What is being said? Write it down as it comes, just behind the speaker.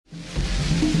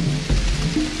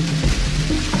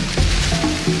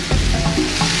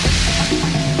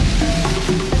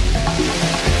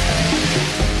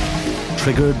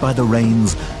triggered by the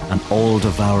rains, an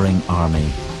all-devouring army.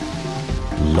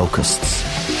 Locusts.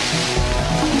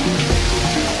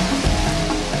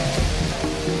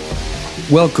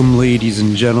 Welcome, ladies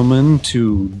and gentlemen,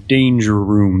 to Danger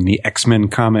Room, the X-Men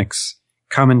Comics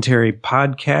commentary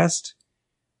podcast.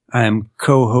 I am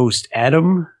co-host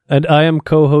Adam. And I am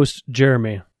co-host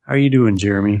Jeremy. How are you doing,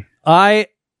 Jeremy? I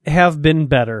have been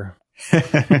better.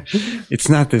 It's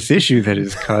not this issue that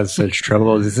has caused such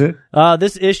trouble, is it?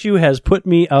 This issue has put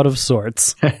me out of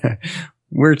sorts.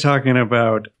 We're talking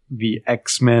about the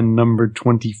X-Men number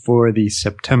 24, the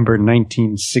September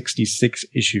 1966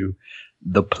 issue,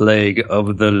 The Plague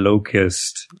of the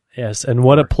Locust. Yes, and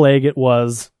what a plague it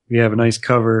was. We have a nice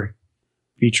cover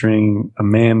featuring a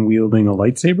man wielding a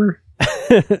lightsaber.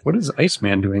 What is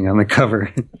Iceman doing on the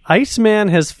cover? Iceman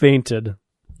has fainted.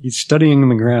 He's studying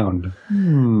the ground.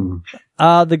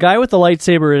 The guy with the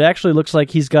lightsaber, it actually looks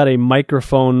like he's got a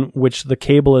microphone which the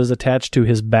cable is attached to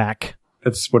his back.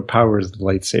 That's what powers the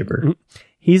lightsaber.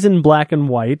 He's in black and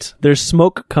white. There's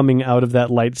smoke coming out of that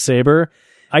lightsaber.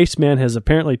 Iceman has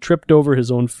apparently tripped over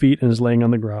his own feet and is laying on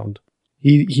the ground.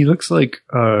 He looks like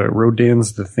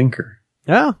Rodin's The Thinker.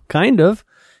 Yeah, kind of.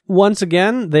 Once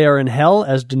again, they are in hell,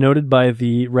 as denoted by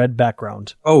the red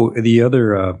background. Oh, the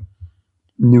other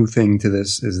new thing to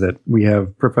this is that we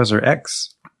have Professor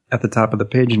X at the top of the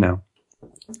page now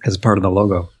as part of the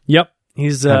logo. Yep.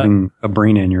 He's having a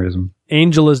brain aneurysm.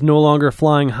 Angel is no longer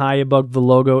flying high above the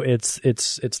logo. It's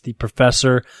the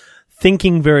professor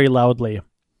thinking very loudly.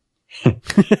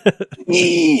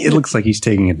 It looks like he's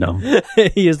taking it down.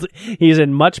 He is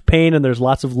in much pain, and there's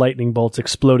lots of lightning bolts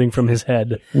exploding from his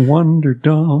head. Wonder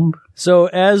Dumb. So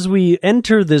as we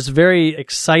enter this very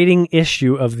exciting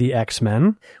issue of the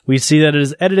X-Men, we see that it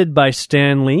is edited by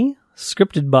Stan Lee,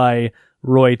 scripted by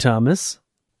Roy Thomas,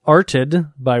 arted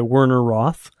by Werner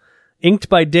Roth, inked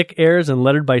by Dick Ayers, and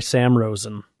lettered by Sam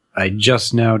Rosen. I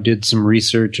just now did some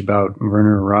research about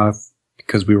Werner Roth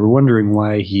because we were wondering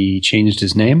why he changed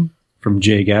his name from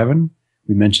Jay Gavin,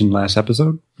 we mentioned last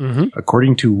episode. Mm-hmm.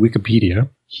 According to Wikipedia,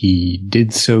 he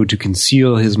did so to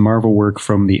conceal his Marvel work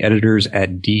from the editors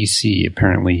at DC.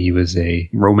 Apparently, he was a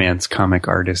romance comic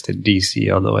artist at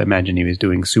DC, although I imagine he was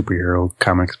doing superhero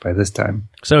comics by this time.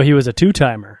 So he was a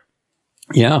two-timer.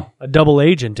 Yeah. A double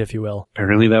agent, if you will.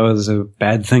 Apparently that was a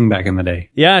bad thing back in the day.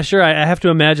 Yeah, sure. I have to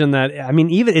imagine that. I mean,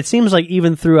 it seems like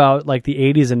even throughout like the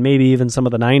 80s and maybe even some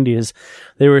of the 90s,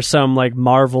 there were some like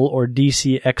Marvel or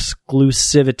DC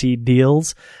exclusivity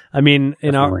deals. I mean,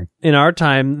 in our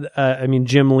time,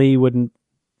 Jim Lee wouldn't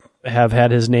have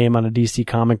had his name on a DC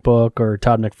comic book or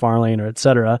Todd McFarlane or et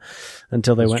cetera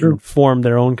until they went and formed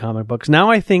their own comic books. Now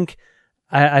I think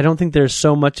I don't think there's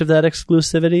so much of that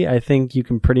exclusivity. I think you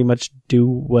can pretty much do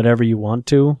whatever you want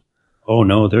to. Oh,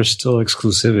 no, there's still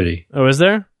exclusivity. Oh, is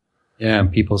there? Yeah, and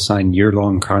people sign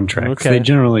year-long contracts. Okay.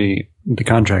 The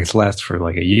contracts last for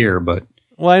like a year, but...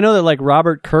 Well, I know that like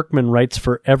Robert Kirkman writes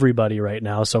for everybody right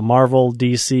now, so Marvel,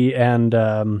 DC, and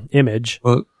Image.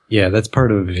 Well, yeah, that's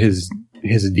part of his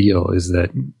deal, is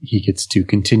that he gets to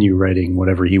continue writing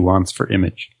whatever he wants for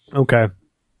Image. Okay.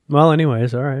 Well,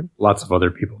 anyways, all right. Lots of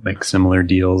other people make similar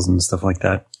deals and stuff like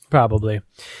that. Probably.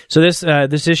 So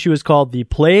this issue is called The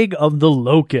Plague of the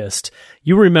Locust.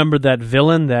 You remember that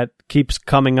villain that keeps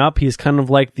coming up? He's kind of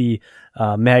like the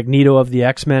Magneto of the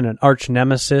X-Men, an arch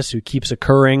nemesis who keeps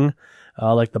occurring,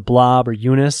 like the Blob or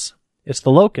Eunice. It's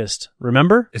the Locust,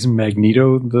 remember? Isn't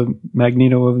Magneto the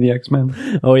Magneto of the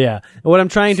X-Men? Oh, yeah. What I'm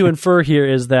trying to infer here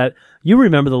is that you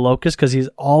remember the Locust because he's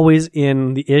always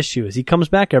in the issues. He comes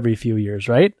back every few years,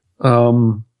 right?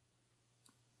 How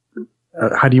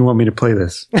do you want me to play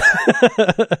this?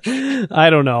 I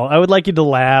don't know. I would like you to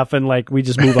laugh and like we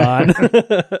just move on.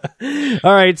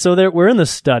 All right, so we're in the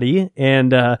study,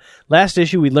 and last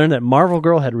issue we learned that Marvel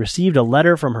Girl had received a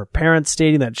letter from her parents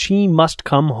stating that she must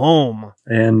come home.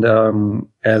 And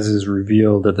as is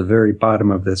revealed at the very bottom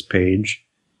of this page,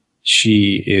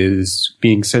 she is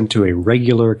being sent to a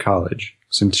regular college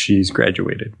since she's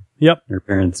graduated. Yep. Her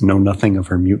parents know nothing of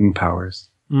her mutant powers.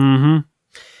 Mm-hmm.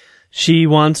 She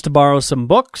wants to borrow some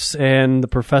books, and the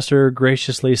professor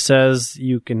graciously says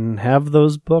you can have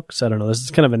those books. I don't know. This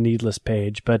is kind of a needless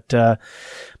page, but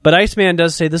Iceman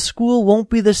does say the school won't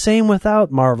be the same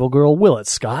without Marvel Girl, will it,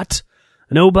 Scott?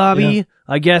 No, Bobby, yeah.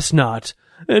 I guess not.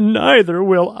 And neither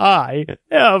will I,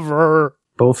 ever.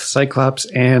 Both Cyclops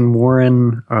and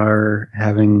Warren are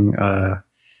having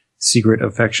secret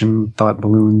affection thought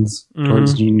balloons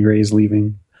towards Jean Grey's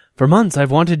leaving. For months, I've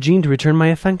wanted Jean to return my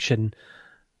affection.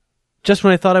 Just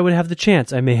when I thought I would have the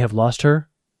chance, I may have lost her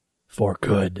for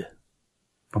good.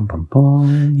 Bum, bum,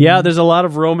 bum. Yeah, there's a lot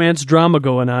of romance drama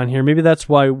going on here. Maybe that's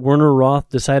why Werner Roth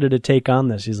decided to take on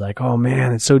this. He's like, oh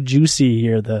man, it's so juicy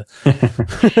here, the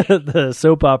the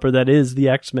soap opera that is the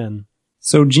X-Men.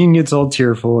 So Jean gets all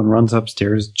tearful and runs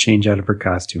upstairs to change out of her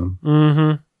costume.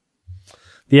 Mm-hmm.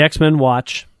 The X-Men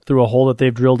watch through a hole that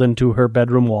they've drilled into her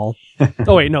bedroom wall.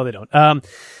 Oh wait, no, they don't.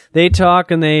 They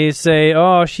talk and they say,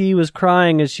 oh, she was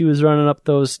crying as she was running up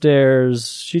those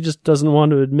stairs. She just doesn't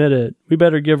want to admit it. We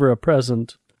better give her a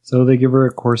present. So they give her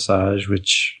a corsage,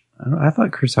 which I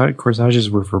thought corsages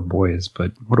were for boys,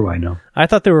 but what do I know? I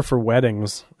thought they were for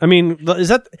weddings. I mean, is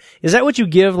that what you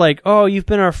give? Like, oh, you've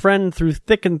been our friend through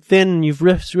thick and thin. You've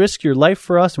risked your life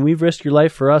for us, and we've risked your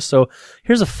life for us. So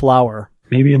here's a flower.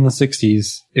 Maybe in the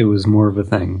 60s, it was more of a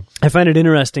thing. I find it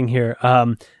interesting here.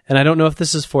 And I don't know if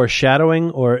this is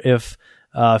foreshadowing or if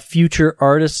future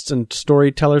artists and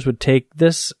storytellers would take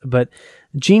this, but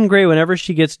Jean Grey, whenever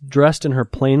she gets dressed in her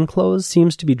plain clothes,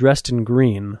 seems to be dressed in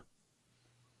green.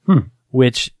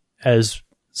 Which, as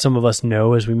some of us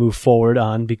know, as we move forward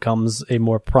on, becomes a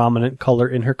more prominent color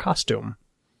in her costume.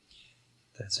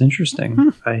 That's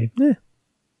interesting. I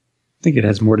think it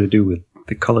has more to do with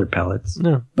the color palettes.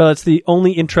 No, but it's the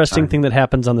only interesting thing that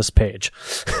happens on this page.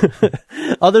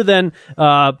 Other than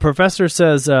Professor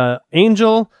says,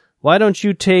 Angel, why don't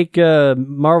you take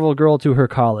Marvel Girl to her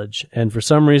college? And for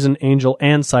some reason, Angel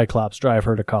and Cyclops drive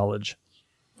her to college.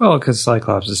 Well, because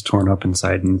Cyclops is torn up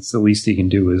inside, and the least he can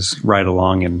do is ride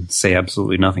along and say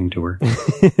absolutely nothing to her.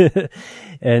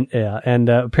 And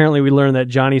apparently we learn that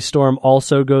Johnny Storm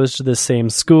also goes to the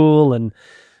same school, and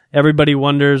everybody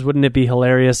wonders, wouldn't it be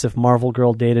hilarious if Marvel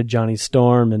Girl dated Johnny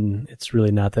Storm? And it's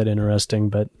really not that interesting,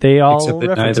 but they all except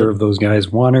that neither of those guys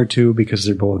want her to, because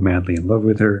they're both madly in love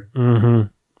with her.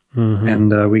 Mm-hmm. Mm-hmm.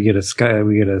 And we get a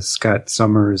Scott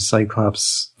Summers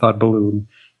Cyclops thought balloon.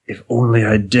 If only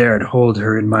I dared hold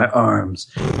her in my arms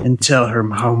and tell her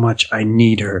how much I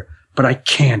need her, but I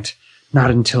can't. Not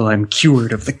until I'm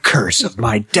cured of the curse of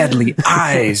my deadly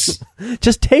eyes.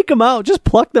 Just take them out. Just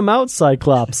pluck them out,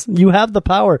 Cyclops. You have the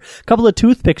power. A couple of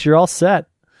toothpicks, you're all set.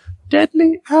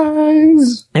 Deadly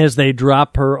eyes. As they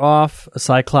drop her off,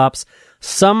 Cyclops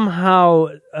somehow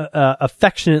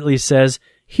affectionately says,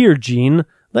 "Here, Jean,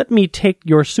 let me take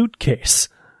your suitcase."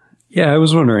 Yeah, I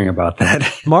was wondering about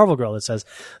that. Marvel Girl, it says.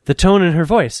 The tone in her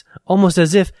voice, almost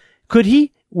as if,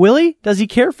 will he? Does he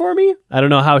care for me? I don't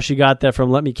know how she got that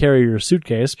from let me carry your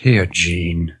suitcase. Here,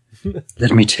 Jean,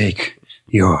 let me take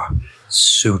your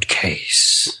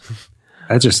suitcase.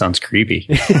 That just sounds creepy.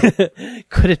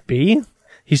 Could it be?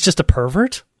 He's just a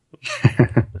pervert?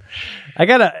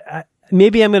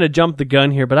 Maybe I'm going to jump the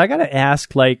gun here, but I got to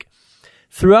ask,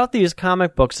 throughout these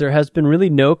comic books, there has been really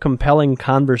no compelling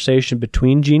conversation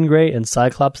between Jean Grey and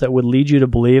Cyclops that would lead you to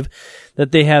believe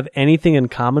that they have anything in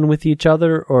common with each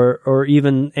other, or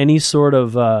even any sort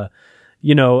of,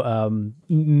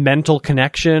 mental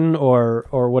connection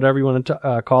or whatever you want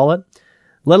to call it,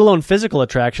 let alone physical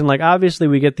attraction. Obviously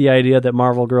we get the idea that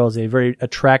Marvel Girl is a very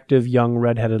attractive young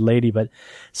redheaded lady, but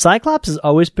Cyclops is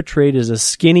always portrayed as a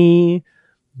skinny,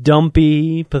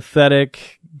 dumpy,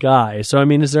 pathetic guy. So,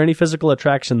 is there any physical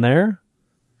attraction there?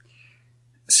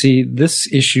 See,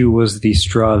 this issue was the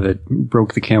straw that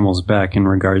broke the camel's back in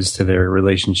regards to their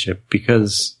relationship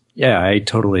because, yeah, I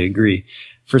totally agree.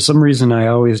 For some reason, I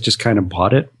always just kind of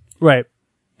bought it. Right.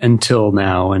 Until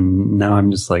now, and now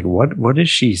I'm just like, what does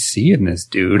she see in this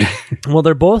dude? Well,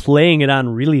 they're both laying it on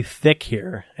really thick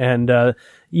here, and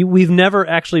we've never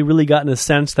actually really gotten a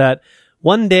sense that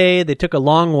one day they took a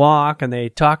long walk and they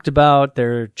talked about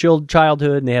their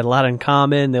childhood and they had a lot in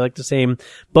common. They liked the same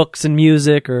books and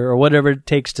music or whatever it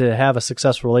takes to have a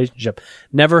successful relationship.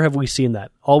 Never have we seen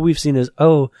that. All we've seen is,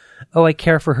 oh, I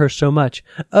care for her so much.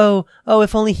 Oh,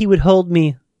 if only he would hold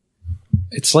me.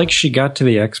 It's like she got to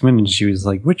the X-Men and she was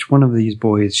like, which one of these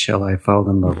boys shall I fall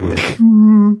in love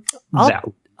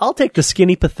with? I'll take the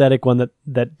skinny, pathetic one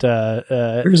that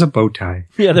there's a bow tie.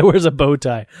 Yeah, there wears a bow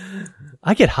tie.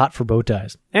 I get hot for bow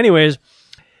ties. Anyways.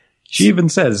 She even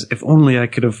says, if only I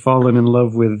could have fallen in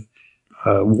love with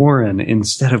Warren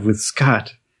instead of with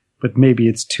Scott. But maybe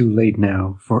it's too late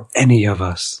now for any of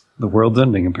us. The world's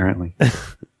ending, apparently.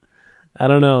 I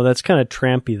don't know. That's kind of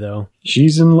trampy, though.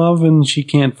 She's in love and she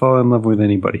can't fall in love with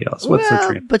anybody else. What's the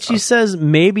tramp? But she says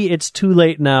maybe it's too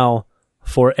late now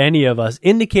for any of us,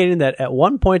 indicating that at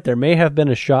one point there may have been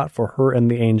a shot for her and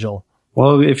the Angel.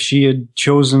 Well, if she had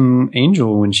chosen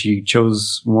Angel when she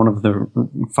chose one of the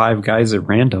 5 guys at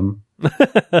random,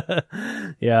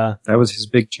 yeah, that was his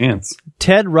big chance.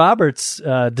 Ted Roberts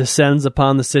descends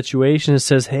upon the situation and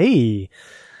says, hey,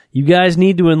 you guys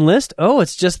need to enlist? Oh,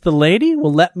 it's just the lady?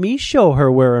 Well, let me show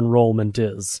her where enrollment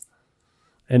is.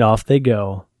 And off they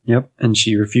go. Yep, and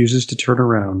she refuses to turn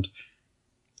around.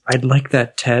 I'd like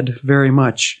that, Ted, very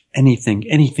much.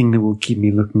 Anything that will keep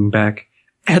me looking back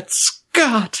at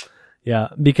Scott. Yeah,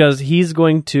 because he's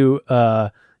going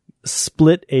to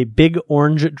split a big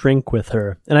orange drink with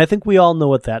her. And I think we all know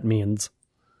what that means.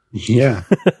 Yeah.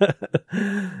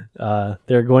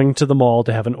 They're going to the mall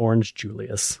to have an orange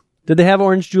Julius. Did they have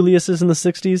orange Juliuses in the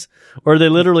 60s? Or are they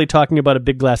literally talking about a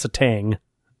big glass of Tang?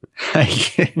 A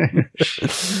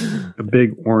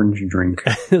big orange drink.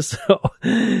 So,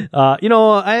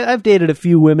 I've dated a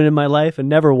few women in my life, and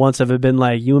never once have I been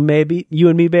like, you and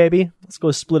me, baby. Let's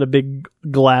go split a big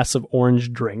glass of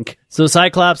orange drink. So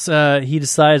Cyclops, he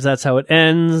decides that's how it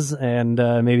ends, and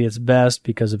maybe it's best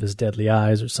because of his deadly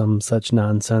eyes or some such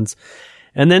nonsense.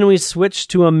 And then we switch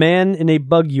to a man in a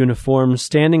bug uniform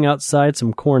standing outside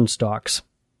some corn stalks.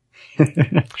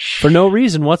 For no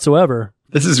reason whatsoever.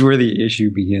 This is where the issue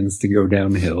begins to go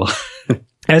downhill.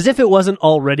 As if it wasn't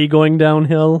already going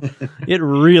downhill, it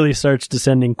really starts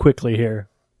descending quickly here.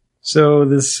 So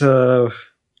this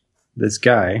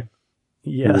guy,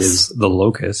 yes, who is the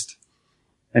Locust,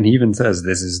 and he even says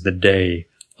this is the day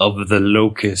of the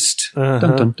Locust. Uh-huh.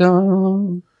 Dun, dun,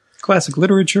 dun. Classic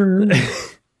literature.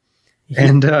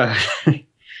 And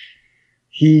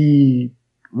he's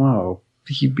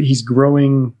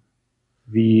growing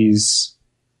these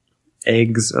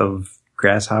eggs of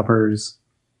grasshoppers.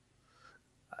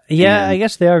 Yeah, I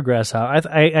guess they are grasshoppers.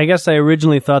 I guess I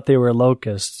originally thought they were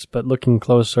locusts, but looking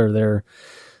closer, they're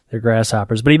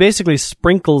grasshoppers. But he basically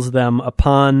sprinkles them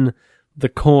upon the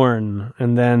corn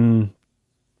and then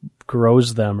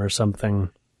grows them or something.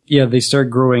 Yeah, they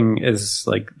start growing as,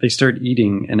 they start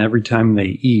eating, and every time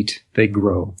they eat, they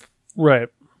grow. Right.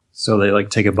 So they,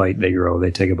 take a bite, they grow.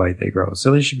 They take a bite, they grow.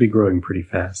 So they should be growing pretty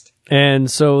fast. And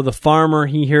so the farmer,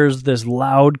 he hears this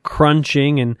loud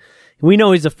crunching, and we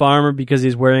know he's a farmer because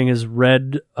he's wearing his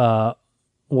red, what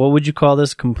would you call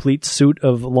this? Complete suit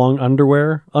of long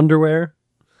underwear?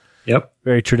 Yep.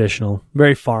 Very traditional.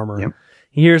 Very farmer. Yep.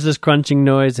 He hears this crunching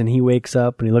noise, and he wakes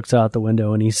up, and he looks out the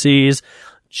window, and he sees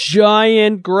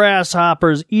giant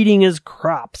grasshoppers eating his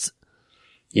crops.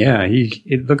 Yeah,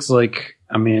 it looks like,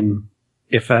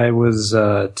 if I was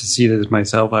to see this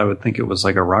myself, I would think it was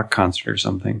like a rock concert or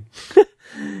something.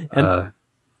 The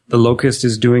Locust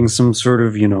is doing some sort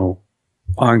of,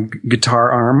 on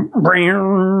guitar arm.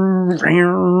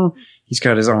 He's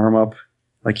got his arm up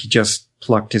like he just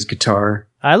plucked his guitar.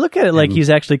 I look at it like he's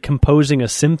actually composing a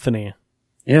symphony.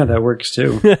 Yeah, that works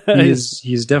too.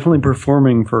 He's definitely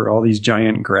performing for all these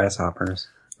giant grasshoppers.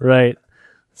 Right.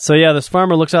 So yeah, this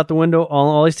farmer looks out the window.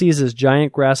 All he sees is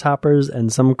giant grasshoppers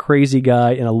and some crazy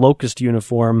guy in a locust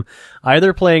uniform,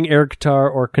 either playing air guitar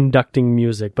or conducting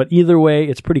music. But either way,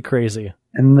 it's pretty crazy.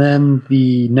 And then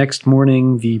the next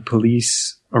morning, the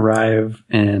police arrive,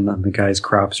 and the guy's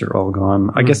crops are all gone.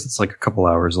 I guess it's like a couple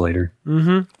hours later.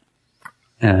 Mm-hmm.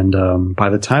 And by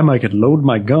the time I could load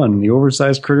my gun, the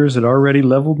oversized critters had already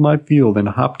leveled my field and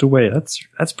hopped away.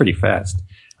 That's pretty fast.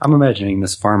 I'm imagining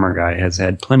this farmer guy has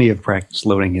had plenty of practice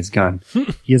loading his gun.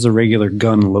 He is a regular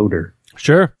gun loader.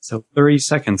 Sure. So 30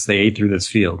 seconds they ate through this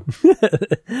field.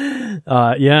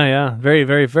 Yeah. Very,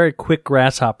 very, very quick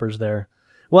grasshoppers there.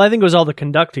 Well, I think it was all the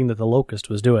conducting that the Locust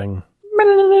was doing.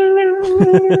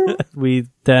 We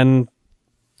then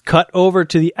cut over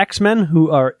to the X-Men,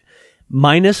 who are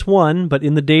 -1, but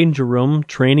in the danger room,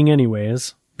 training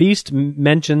anyways. Beast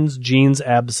mentions Jean's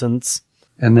absence.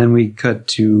 And then we cut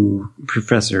to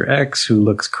Professor X, who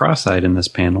looks cross-eyed in this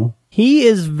panel. He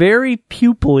is very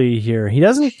pupil-y here. He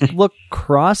doesn't look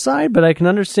cross-eyed, but I can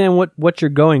understand what you're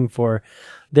going for.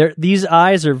 These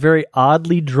eyes are very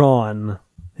oddly drawn.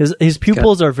 His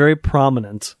pupils are very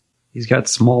prominent. He's got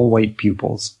small white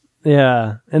pupils.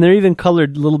 Yeah, and they're even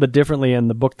colored a little bit differently in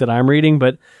the book that I'm reading,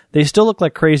 but they still look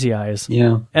like crazy eyes.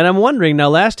 Yeah. And I'm wondering, now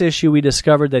last issue we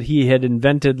discovered that he had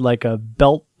invented like a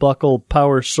belt buckle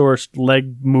power sourced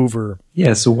leg mover.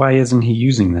 Yeah, so why isn't he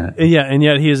using that? Yeah, and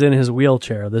yet he is in his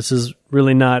wheelchair. This is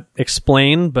really not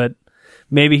explained, but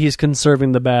maybe he's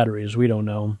conserving the batteries. We don't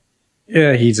know.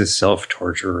 Yeah, he's a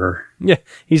self-torturer. Yeah,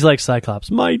 he's like Cyclops.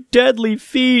 My deadly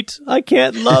feet! I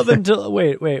can't love until...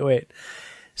 Wait.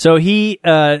 So he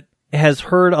has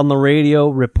heard on the radio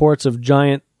reports of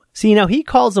giant... See, now he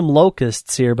calls them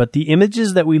locusts here, but the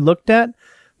images that we looked at,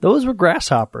 those were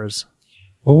grasshoppers.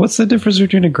 Well, what's the difference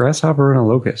between a grasshopper and a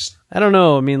locust? I don't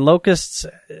know. I mean,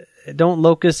 don't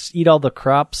locusts eat all the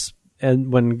crops and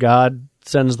when God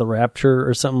sends the rapture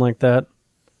or something like that?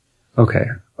 Okay.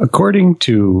 According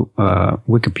to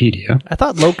Wikipedia... I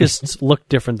thought locusts look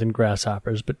different than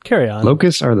grasshoppers, but carry on.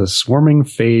 Locusts are the swarming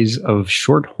phase of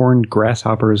short-horned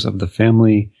grasshoppers of the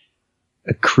family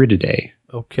Acrididae.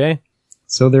 Okay.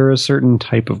 So they're a certain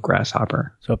type of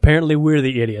grasshopper. So apparently we're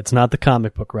the idiots, not the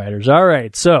comic book writers. All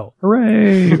right, so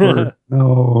Hooray!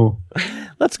 No.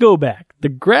 let's go back. The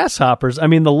grasshoppers, the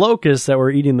locusts that were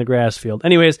eating the grass field.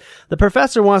 Anyways, the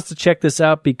professor wants to check this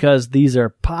out because these are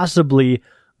possibly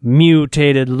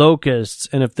mutated locusts,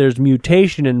 and if there's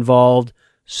mutation involved,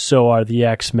 so are the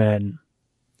X-Men.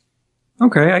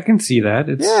 Okay, I can see that.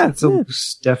 It's a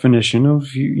loose definition of,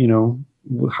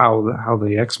 how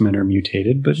the X-Men are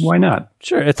mutated, but why not?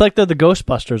 Sure, it's like the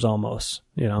Ghostbusters almost,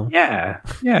 Yeah.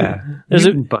 There's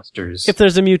Mutant Busters. If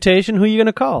there's a mutation, who are you going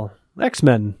to call?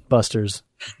 X-Men Busters.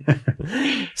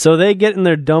 So they get in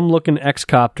their dumb-looking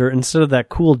X-Copter instead of that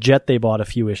cool jet they bought a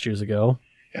few issues ago.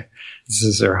 This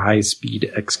is their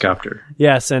high-speed X-Copter.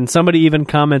 Yes, and somebody even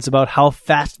comments about how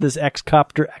fast this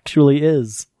X-Copter actually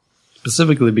is.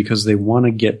 Specifically because they want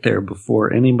to get there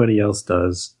before anybody else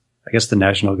does. I guess the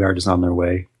National Guard is on their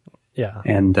way. Yeah.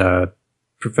 And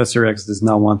Professor X does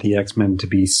not want the X-Men to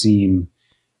be seen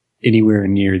anywhere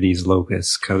near these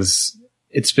locusts because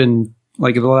it's been,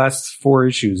 like, the last 4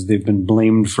 issues, they've been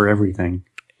blamed for everything.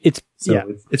 It's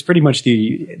pretty much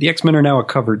the X-Men are now a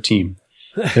covered team.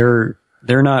 They're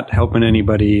not helping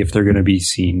anybody if they're going to be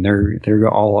seen. They're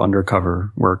all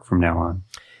undercover work from now on.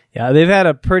 Yeah, they've had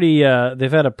a pretty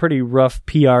rough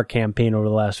PR campaign over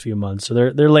the last few months, so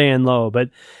they're laying low. But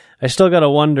I still gotta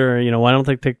wonder,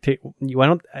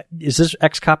 is this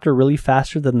X-Copter really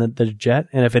faster than the jet?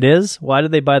 And if it is, why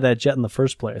did they buy that jet in the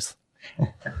first place?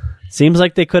 Seems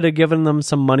like they could have given them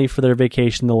some money for their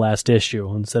vacation the last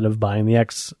issue instead of buying the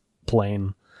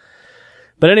X-plane.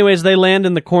 But anyways, they land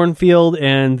in the cornfield,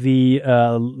 and the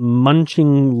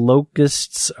munching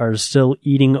locusts are still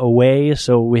eating away.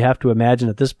 So we have to imagine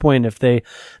at this point, if they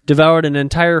devoured an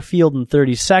entire field in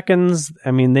 30 seconds,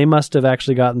 they must have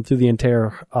actually gotten through the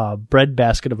entire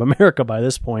breadbasket of America by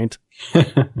this point.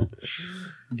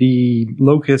 The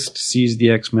locust sees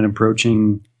the X-Men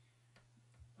approaching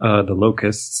the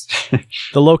locusts.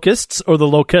 The locusts or the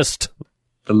locust?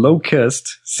 The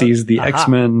locust sees the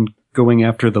X-Men going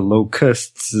after the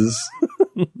locusts.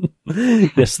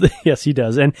 Yes, he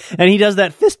does. And he does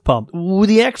that fist pump. Ooh,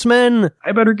 the X-Men!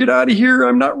 I better get out of here.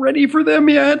 I'm not ready for them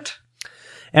yet.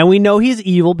 And we know he's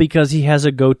evil because he has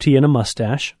a goatee and a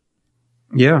mustache.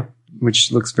 Yeah, which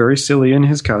looks very silly in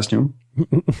his costume.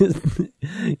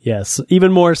 Yes,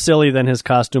 even more silly than his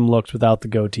costume looks without the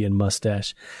goatee and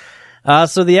mustache.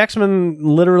 So the X-Men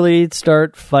literally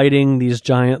start fighting these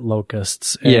giant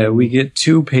locusts. Yeah, we get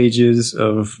 2 pages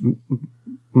of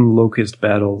locust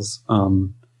battles,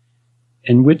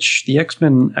 in which the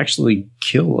X-Men actually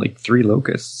kill like 3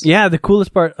 locusts. Yeah, the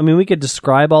coolest part, we could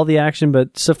describe all the action,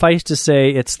 but suffice to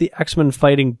say, it's the X-Men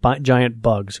fighting giant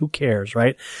bugs. Who cares,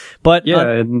 right? But yeah,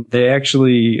 and they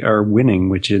actually are winning,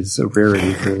 which is a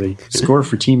rarity for the score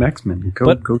for Team X-Men.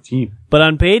 Go team. But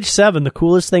on page 7, the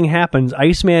coolest thing happens.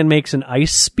 Iceman makes an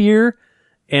ice spear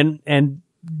and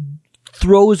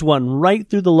throws one right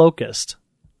through the locust.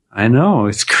 I know,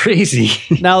 it's crazy.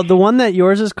 Now, the one that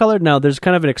yours is colored, now there's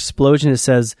kind of an explosion. It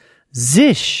says,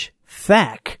 Zish,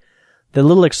 Thack. The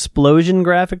little explosion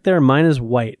graphic there, mine is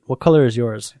white. What color is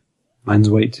yours? Mine's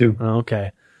white, too. Oh,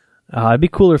 okay. It'd be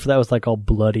cooler if that was like all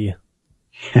bloody.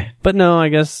 But no, I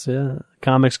guess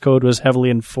Comics Code was heavily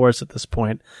enforced at this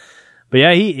point. But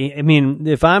yeah,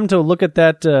 if I'm to look at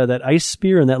that ice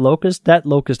spear and that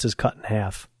locust is cut in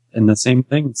half. And the same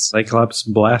thing, Cyclops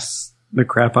blasts the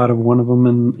crap out of one of them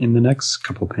in the next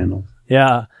couple panels.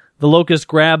 Yeah, the locust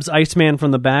grabs Iceman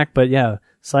from the back, but yeah,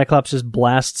 Cyclops just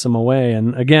blasts him away.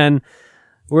 And again,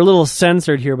 we're a little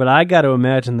censored here, but I got to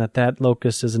imagine that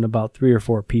locust is in about 3 or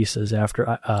 4 pieces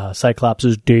after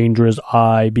Cyclops' dangerous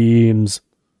eye beams.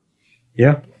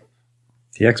 Yeah,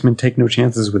 the X-Men take no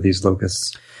chances with these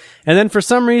locusts. And then for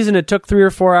some reason, it took 3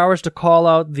 or 4 hours to call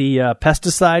out the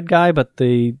pesticide guy, but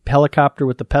the helicopter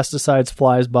with the pesticides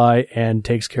flies by and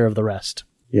takes care of the rest.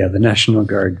 Yeah, the National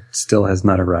Guard still has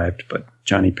not arrived, but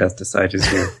Johnny Pesticide is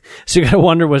here. So you gotta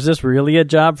wonder, was this really a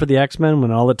job for the X-Men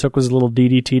when all it took was a little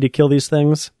DDT to kill these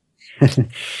things?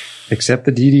 Except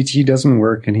the DDT doesn't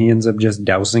work, and he ends up just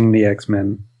dousing the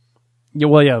X-Men. Yeah,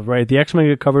 well, yeah, right. The X-Men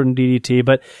get covered in DDT,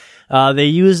 but they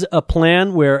use a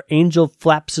plan where Angel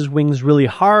flaps his wings really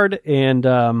hard, and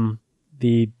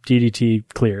the DDT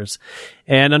clears.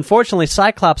 And unfortunately,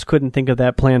 Cyclops couldn't think of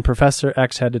that plan. Professor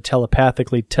X had to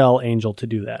telepathically tell Angel to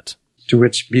do that. To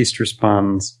which Beast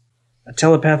responds, "A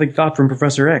telepathic thought from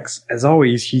Professor X. As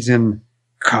always, he's in,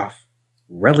 cough,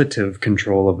 relative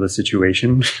control of the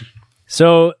situation."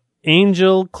 So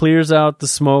Angel clears out the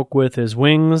smoke with his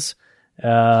wings.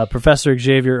 Professor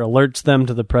Xavier alerts them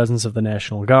to the presence of the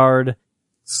National Guard.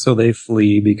 So they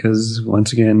flee because,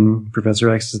 once again, Professor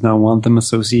X does not want them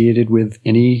associated with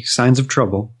any signs of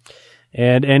trouble.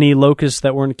 And any locusts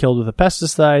that weren't killed with the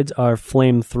pesticides are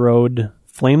flamethrowed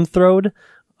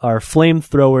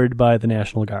by the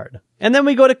National Guard. And then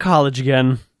we go to college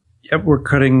again. Yep, we're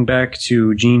cutting back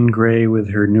to Jean Grey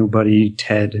with her new buddy,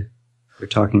 Ted. They're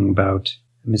talking about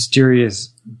a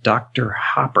mysterious Dr.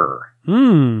 Hopper.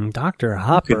 Dr.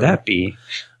 Hopper. Who could that be?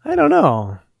 I don't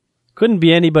know. Couldn't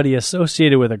be anybody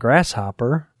associated with a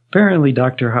grasshopper. Apparently,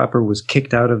 Dr. Hopper was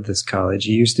kicked out of this college.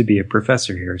 He used to be a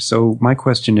professor here. So my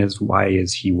question is, why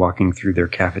is he walking through their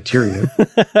cafeteria?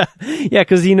 Yeah,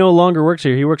 because he no longer works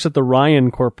here. He works at the Ryan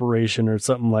Corporation or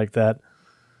something like that.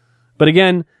 But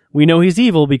again, we know he's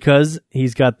evil because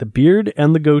he's got the beard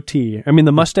and the goatee. I mean,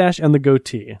 the mustache and the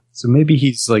goatee. So maybe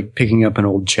he's like picking up an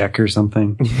old check or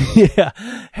something. Yeah.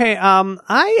 Hey,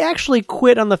 I actually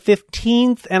quit on the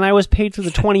 15th and I was paid for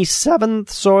the 27th.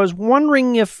 So I was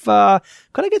wondering if, could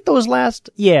I get those last?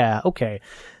 Yeah. Okay.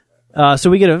 So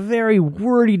we get a very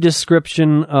wordy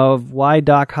description of why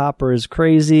Doc Hopper is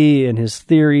crazy and his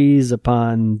theories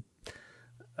upon,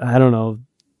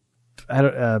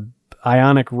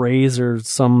 ionic rays or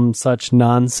some such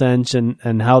nonsense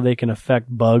and how they can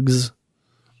affect bugs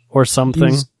or something.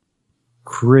 He's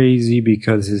crazy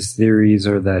because his theories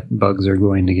are that bugs are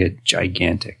going to get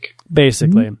gigantic.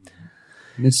 Basically.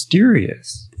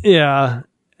 Mysterious. Yeah.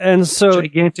 And so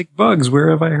gigantic bugs, where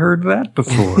have I heard that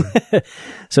before?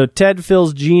 So Ted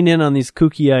fills Jean in on these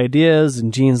kooky ideas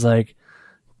and Jean's like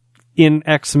in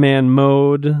X-Man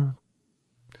mode.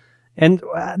 And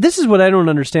this is what I don't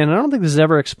understand. I don't think this is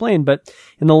ever explained, but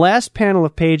in the last panel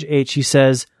of page 8, she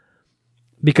says,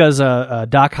 because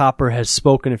Doc Hopper has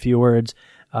spoken a few words,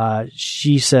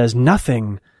 she says,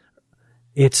 nothing.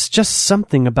 It's just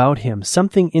something about him,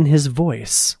 something in his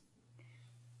voice.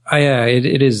 Yeah,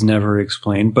 it is never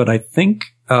explained, but I think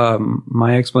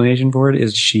my explanation for it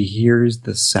is she hears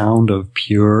the sound of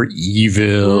pure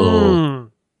evil.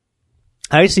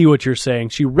 I see what you're saying.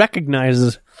 She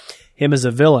recognizes him as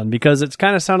a villain, because it's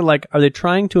kind of sounded like, are they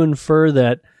trying to infer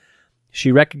that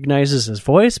she recognizes his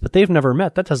voice, but they've never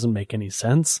met? That doesn't make any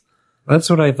sense. That's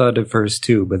what I thought at first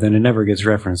too, but then it never gets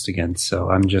referenced again, so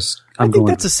I think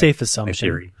that's a safe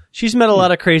assumption. She's met a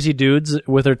lot of crazy dudes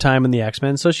with her time in the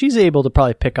X-Men, so she's able to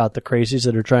probably pick out the crazies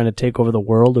that are trying to take over the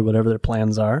world or whatever their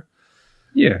plans are.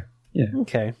 Yeah.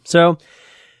 Okay, so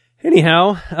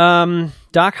anyhow,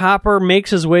 Doc Hopper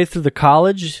makes his way through the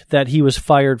college that he was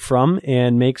fired from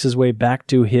and makes his way back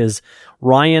to his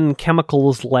Ryan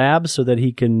Chemicals lab so that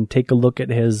he can take a look at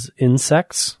his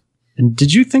insects. And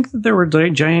did you think that there were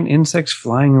giant insects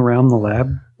flying around the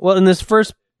lab? Well, in this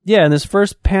first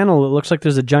panel, it looks like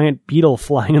there's a giant beetle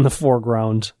flying in the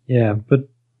foreground. Yeah, but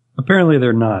apparently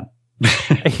they're not.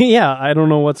 Yeah, I don't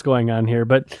know what's going on here,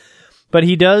 but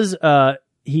he does,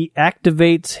 he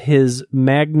activates his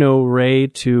Magno Ray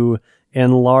to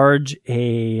enlarge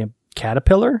a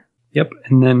caterpillar. Yep,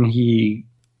 and then he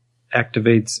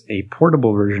activates a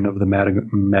portable version of the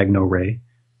Magno Ray,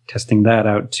 testing that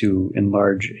out to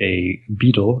enlarge a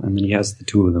beetle, and then he has the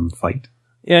two of them fight.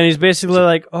 Yeah, and he's basically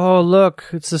like, oh, look,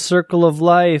 it's the circle of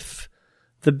life.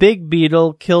 The big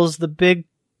beetle kills the big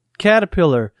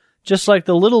caterpillar, just like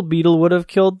the little beetle would have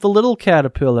killed the little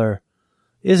caterpillar.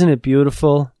 Isn't it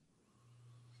beautiful?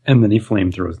 And then he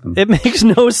flamethrows them. It makes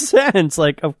no sense.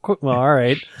 Like, of course, well, all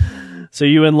right. So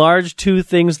you enlarge two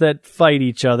things that fight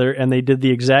each other, and they did the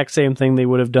exact same thing they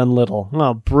would have done little.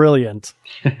 Oh, brilliant.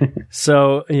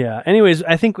 So, yeah. Anyways,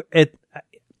 I think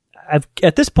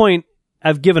at this point,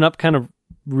 I've given up kind of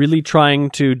really trying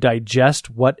to digest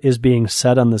what is being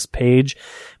said on this page.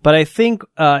 But I think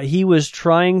he was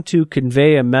trying to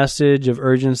convey a message of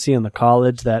urgency in the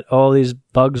college that, oh, these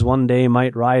bugs one day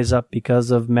might rise up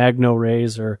because of Magno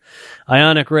rays or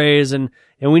ionic rays, and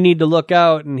we need to look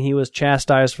out. And he was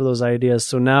chastised for those ideas.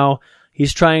 So now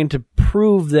he's trying to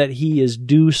prove that he is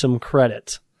due some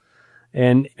credit.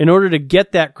 And in order to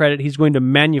get that credit, he's going to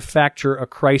manufacture a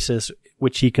crisis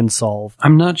which he can solve.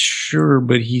 I'm not sure,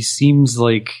 but he seems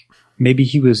like maybe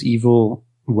he was evil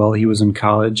while he was in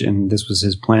college, and this was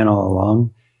his plan all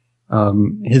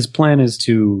along. His plan is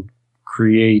to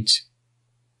create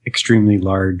extremely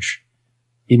large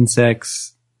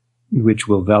insects, which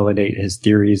will validate his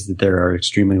theories that there are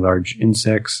extremely large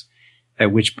insects,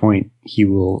 at which point he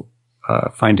will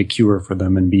find a cure for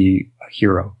them and be a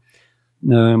hero.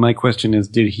 My question is,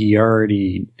 did he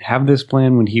already have this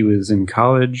plan when he was in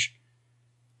college?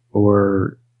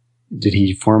 Or did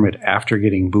he form it after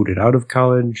getting booted out of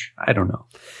college? I don't know.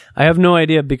 I have no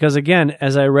idea, because again,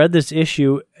 as I read this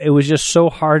issue, it was just so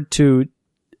hard to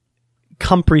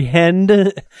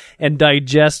comprehend and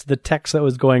digest the text that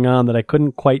was going on that I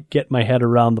couldn't quite get my head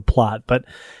around the plot. But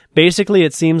basically,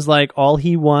 it seems like all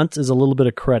he wants is a little bit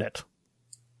of credit.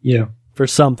 Yeah. For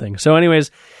something. So anyways,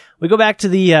 we go back to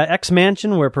the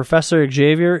X-Mansion where Professor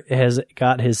Xavier has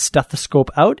got his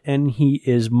stethoscope out and he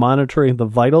is monitoring the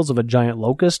vitals of a giant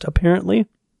locust, apparently.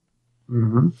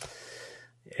 Mm-hmm.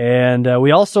 And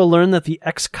we also learn that the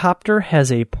X-Copter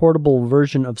has a portable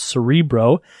version of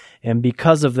Cerebro, and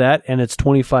because of that and its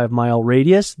 25-mile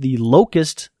radius, the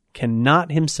locust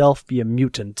cannot himself be a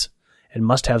mutant and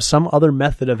must have some other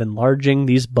method of enlarging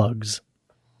these bugs.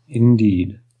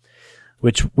 Indeed.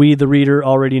 Which we, the reader,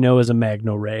 already know is a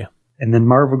Magno-Ray. And then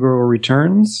Marvel Girl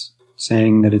returns,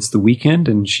 saying that it's the weekend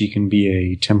and she can be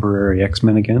a temporary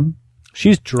X-Men again.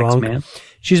 She's drunk. X-Man.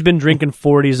 She's been drinking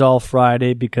 40s all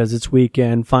Friday because it's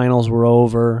weekend. Finals were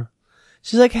over.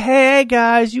 She's like, hey,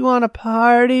 guys, you want a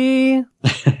party?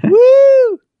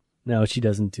 Woo! No, she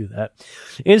doesn't do that.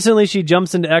 Instantly, she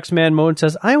jumps into X-Man mode and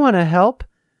says, I want to help.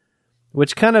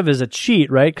 Which kind of is a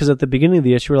cheat, right? Because at the beginning of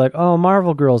the issue, we're like, oh,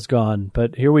 Marvel Girl's gone.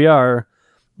 But here we are,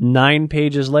 9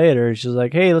 pages later. She's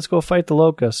like, hey, let's go fight the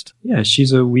Locust. Yeah,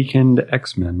 she's a weekend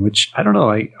X-Men, which, I don't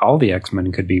know, all the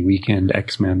X-Men could be weekend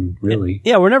X-Men, really.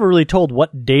 Yeah, we're never really told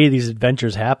what day these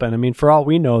adventures happen. I mean, for all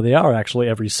we know, they are actually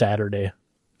every Saturday.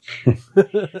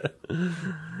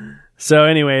 So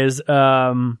anyways,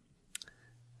 the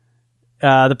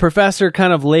professor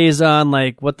kind of lays on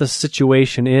like what the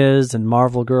situation is, and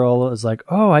Marvel Girl is like,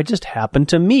 oh, I just happened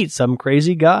to meet some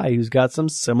crazy guy who's got some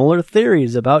similar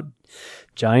theories about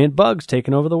giant bugs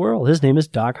taking over the world. His name is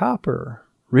Doc Hopper.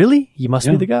 Really? He must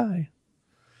be the guy.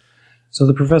 So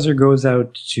the professor goes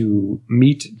out to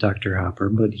meet Dr. Hopper,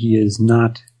 but he is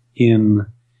not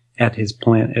at his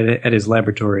plant, at his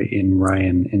laboratory in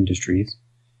Ryan Industries.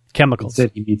 Chemicals.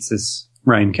 Instead, he meets this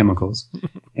Ryan Chemicals,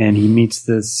 and he meets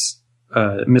this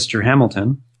Mr.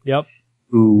 Hamilton. Yep.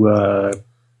 Who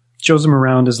shows him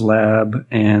around his lab,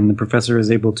 and the professor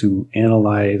is able to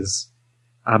analyze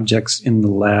objects in the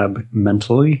lab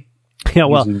mentally. Yeah,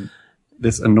 well, using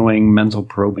this annoying mental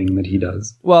probing that he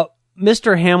does. Well,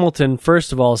 Mr. Hamilton,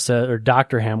 first of all, says, or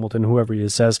Dr. Hamilton, whoever he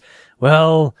is, says,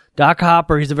 well, Doc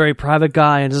Hopper, he's a very private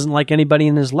guy and doesn't like anybody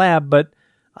in his lab, but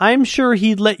I'm sure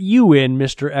he'd let you in,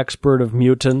 Mr. Expert of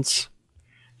Mutants.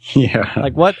 Yeah.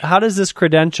 Like, what? How does this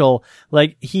credential,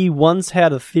 like, he once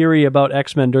had a theory about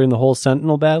X-Men during the whole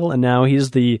Sentinel battle, and now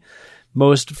he's the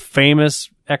most famous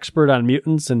expert on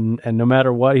mutants, and no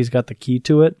matter what, he's got the key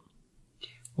to it?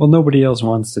 Well, nobody else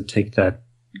wants to take that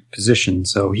position,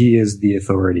 so he is the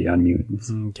authority on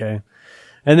mutants. Okay.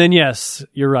 And then, yes,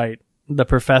 you're right. The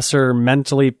professor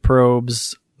mentally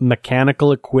probes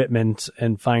mechanical equipment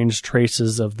and finds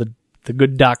traces of the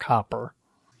good Doc Hopper.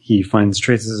 He finds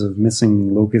traces of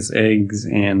missing locust eggs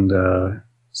and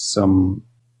some...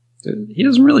 He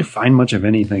doesn't really find much of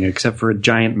anything except for a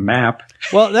giant map.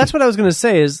 Well, that's what I was going to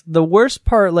say, is the worst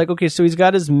part, like, okay, so he's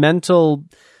got his mental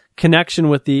connection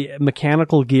with the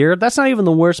mechanical gear. That's not even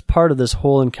the worst part of this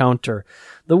whole encounter.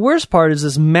 The worst part is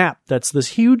this map, that's this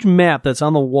huge map that's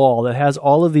on the wall that has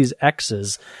all of these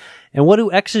X's. And what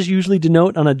do X's usually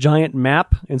denote on a giant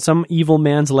map in some evil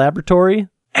man's laboratory?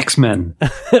 X-Men.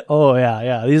 Oh,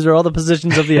 yeah. These are all the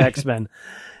positions of the X-Men.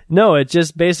 No, it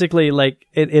just basically, like,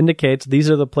 it indicates these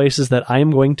are the places that I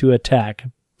am going to attack.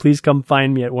 Please come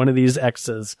find me at one of these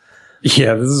X's.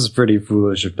 Yeah, this is pretty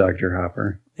foolish of Dr.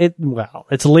 Hopper. Well,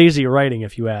 it's lazy writing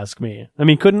if you ask me. I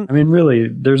mean, really,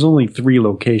 there's only 3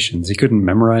 locations. He couldn't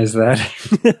memorize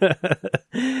that.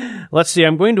 Let's see,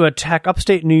 I'm going to attack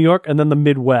upstate New York and then the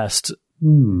Midwest.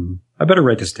 I better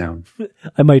write this down.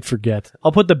 I might forget.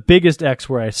 I'll put the biggest X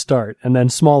where I start, and then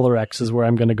smaller X is where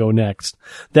I'm going to go next.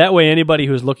 That way, anybody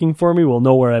who's looking for me will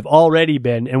know where I've already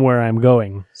been and where I'm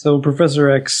going. So Professor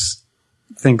X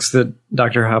thinks that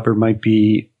Dr. Hopper might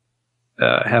be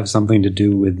have something to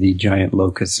do with the giant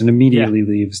locusts, and immediately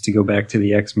leaves to go back to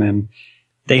the X-Men.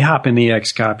 They hop in the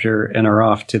X-Copter and are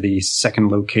off to the second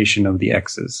location of the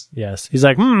X's. Yes. He's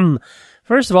like,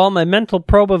 first of all, my mental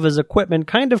probe of his equipment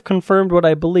kind of confirmed what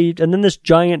I believed, and then this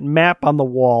giant map on the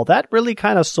wall, that really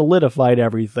kind of solidified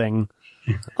everything.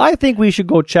 I think we should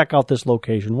go check out this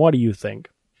location. What do you think?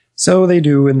 So they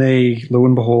do, and they, lo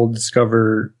and behold,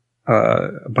 discover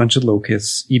a bunch of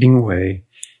locusts eating away.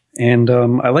 And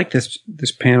I like this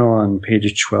panel on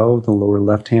page 12, the lower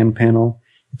left-hand panel.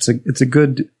 It's a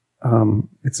good...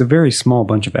 it's a very small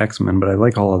bunch of X-Men, but I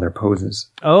like all of their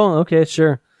poses. Oh, okay,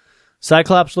 sure.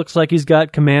 Cyclops looks like he's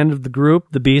got command of the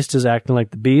group. The Beast is acting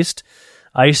like the Beast.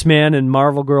 Iceman and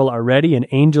Marvel Girl are ready, and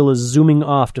Angel is zooming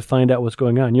off to find out what's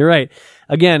going on. You're right.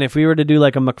 Again, if we were to do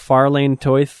like a McFarlane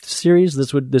toy series,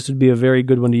 this would be a very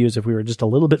good one to use if we were just a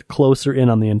little bit closer in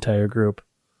on the entire group.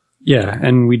 Yeah,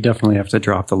 and we definitely have to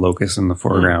drop the Locust in the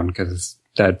foreground because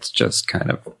that's just kind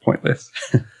of pointless.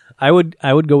 I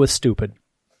would go with stupid.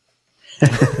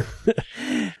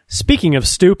 Speaking of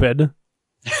stupid,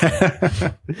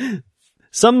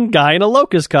 some guy in a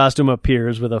Locust costume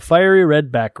appears with a fiery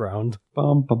red background.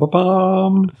 Bum, bum, bum,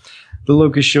 bum. The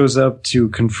Locust shows up to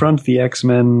confront the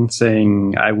X-Men,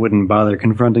 saying, I wouldn't bother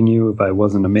confronting you if I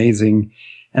wasn't amazing.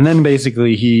 And then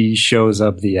basically he shows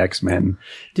up the X-Men.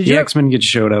 The X-Men get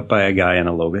showed up by a guy in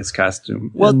a Locust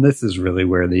costume. Well, and this is really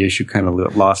where the issue kind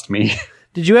of lost me.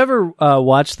 Did you ever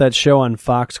watch that show on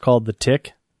Fox called The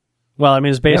Tick? Well, I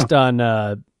mean, it's based on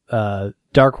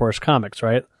Dark Horse Comics,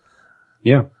 right?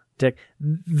 Yeah. Tick.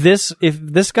 If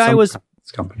this guy was...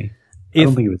 company. I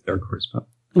don't think it was Dark Horse, but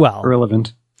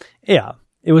relevant. Yeah.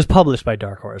 It was published by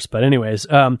Dark Horse. But anyways,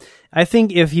 I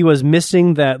think if he was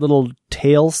missing that little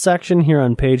tail section here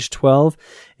on page 12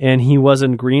 and he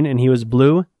wasn't green and he was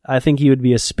blue, I think he would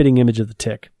be a spitting image of the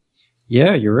Tick.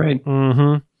 Yeah, you're right.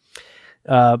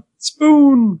 Mm-hmm.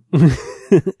 Spoon!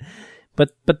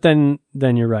 But then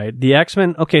you're right. The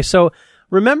X-Men... Okay, so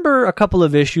remember a couple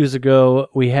of issues ago,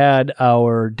 we had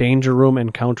our Danger Room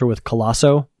encounter with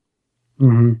Colosso?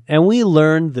 Mm-hmm. And we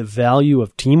learned the value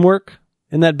of teamwork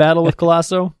in that battle with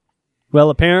Colosso? Well,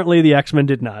 apparently the X-Men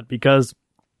did not, because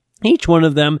each one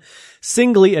of them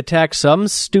singly attacks some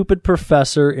stupid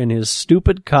professor in his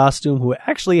stupid costume who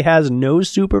actually has no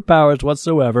superpowers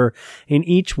whatsoever, and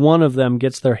each one of them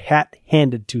gets their hat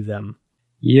handed to them.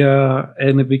 Yeah,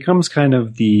 and it becomes kind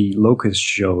of the Locust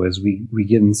show as we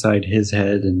get inside his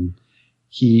head, and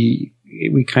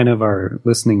we kind of are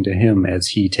listening to him as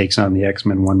he takes on the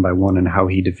X-Men one by one and how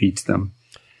he defeats them,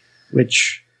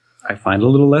 which I find a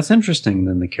little less interesting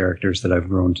than the characters that I've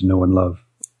grown to know and love.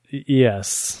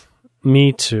 Yes,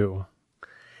 me too.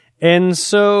 And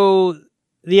so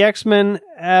the X-Men,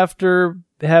 after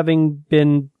having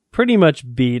been pretty much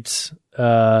beat,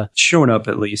 shown up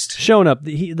at least.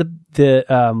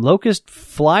 The Locust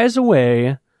flies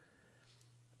away,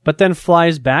 but then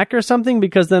flies back or something,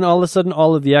 because then all of a sudden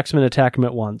all of the X-Men attack him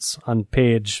at once on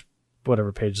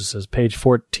whatever page this is, page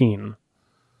 14.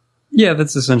 Yeah,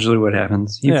 that's essentially what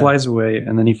happens. He flies away,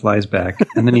 and then he flies back,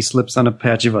 and then he slips on a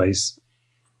patch of ice.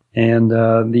 And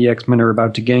the X-Men are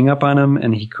about to gang up on him,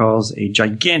 and he calls a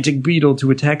gigantic beetle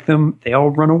to attack them. They all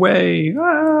run away.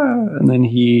 Ah! And then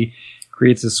he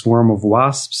creates a swarm of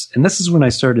wasps. And this is when I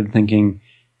started thinking,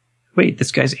 wait,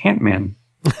 this guy's Ant-Man.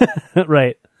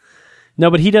 Right. No,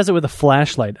 but he does it with a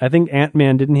flashlight. I think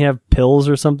Ant-Man, didn't he have pills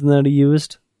or something that he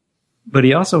used? But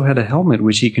he also had a helmet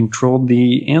which he controlled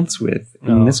the ants with.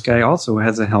 And this guy also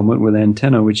has a helmet with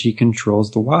antenna which he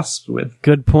controls the wasps with.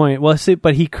 Good point. Well, see,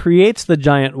 but he creates the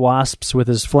giant wasps with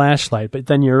his flashlight. But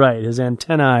then you're right. His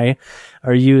antennae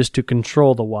are used to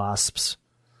control the wasps.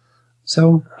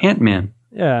 So, Ant-Man.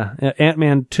 Yeah,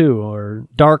 Ant-Man 2, or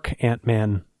Dark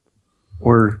Ant-Man.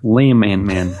 Or Lame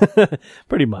Ant-Man.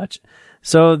 Pretty much.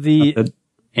 So the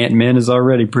Ant-Man is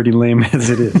already pretty lame as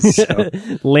it is. So.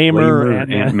 Lamer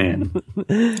Ant-Man.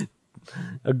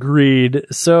 Agreed.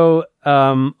 So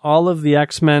all of the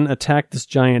X-Men attack this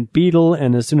giant beetle,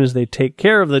 and as soon as they take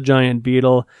care of the giant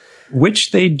beetle...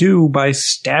 Which they do by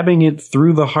stabbing it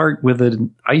through the heart with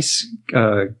an ice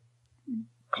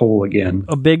pole again.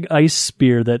 A big ice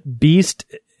spear that Beast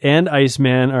and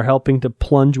Iceman are helping to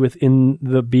plunge within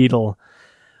the beetle.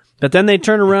 But then they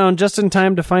turn around just in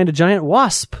time to find a giant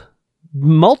wasp.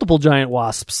 Multiple giant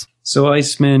wasps. So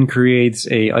Iceman creates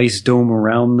a ice dome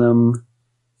around them,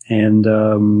 and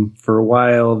for a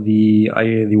while the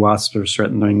wasps are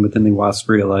threatening, but then the wasps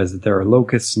realize that there are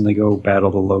locusts, and they go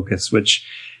battle the locusts, which,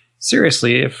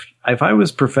 seriously, if I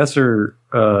was Professor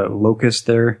Locust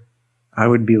there, I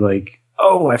would be like,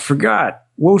 oh, I forgot.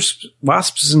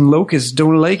 Wasps and locusts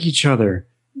don't like each other.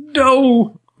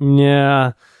 No!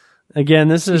 Yeah. Again,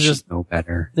 this is just know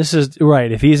better. This is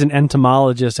right. If he's an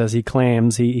entomologist, as he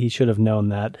claims, he should have known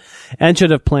that and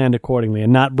should have planned accordingly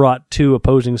and not brought two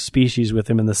opposing species with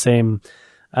him in the same,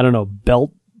 I don't know,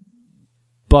 belt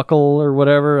buckle or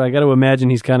whatever. I got to imagine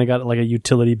he's kind of got like a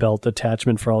utility belt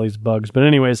attachment for all these bugs. But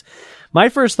anyways, my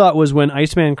first thought was when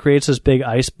Iceman creates this big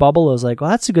ice bubble, I was like,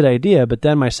 well, that's a good idea. But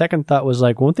then my second thought was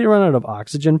like, won't they run out of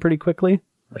oxygen pretty quickly?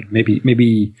 Like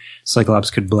maybe Cyclops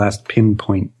could blast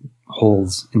pinpoint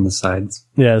holes in the sides.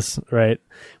 Yes, right.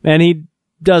 And he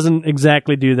doesn't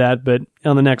exactly do that, but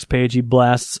on the next page he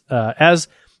blasts as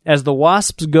the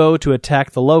wasps go to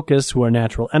attack the locusts, who are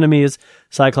natural enemies.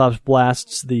 Cyclops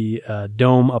blasts the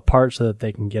dome apart so that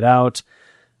they can get out.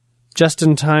 just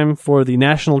in time for the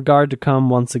National Guard to come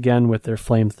once again with their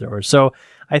flamethrowers. So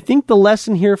I think the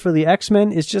lesson here for the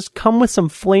X-Men is just come with some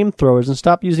flamethrowers and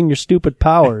stop using your stupid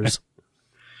powers.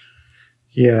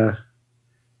 Yeah.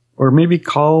 Or maybe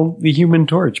call the Human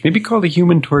Torch. Maybe call the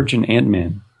Human Torch and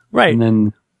Ant-Man. Right. And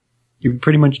then you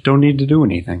pretty much don't need to do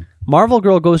anything. Marvel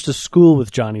Girl goes to school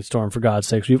with Johnny Storm, for God's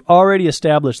sakes. We've already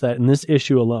established that in this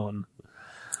issue alone.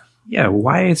 Yeah,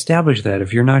 why establish that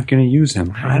if you're not going to use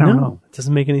him? I don't know. It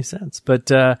doesn't make any sense.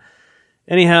 But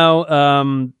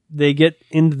anyhow, they get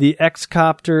into the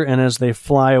X-copter, and as they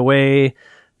fly away,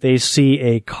 they see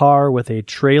a car with a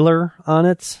trailer on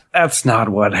it. That's not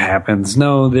what happens.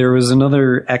 No, there was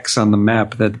another X on the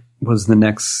map that was the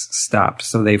next stop.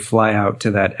 So they fly out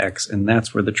to that X, and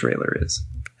that's where the trailer is.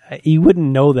 You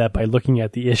wouldn't know that by looking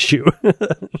at the issue.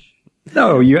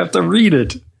 No, you have to read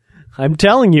it. I'm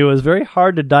telling you, it's very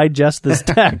hard to digest this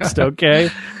text, okay?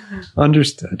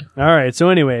 Understood. All right, so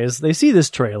anyways, they see this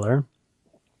trailer,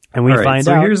 and we find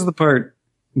so out... here's the part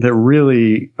that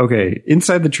really... Okay,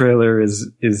 inside the trailer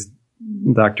is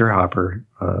Dr. Hopper,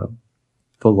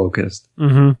 the Locust,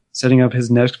 setting up his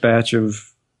next batch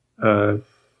of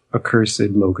accursed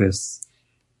locusts.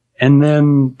 And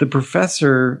then the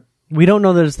Professor... We don't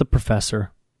know that it's the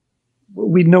Professor.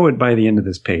 We know it by the end of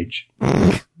this page.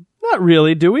 Not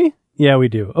really, do we? Yeah, we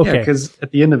do. Okay. Yeah, because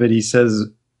at the end of it, he says,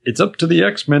 it's up to the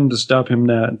X-Men to stop him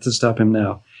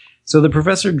now. So the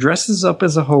Professor dresses up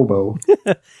as a hobo.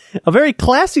 A very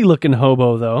classy-looking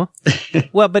hobo, though.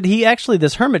 Well, but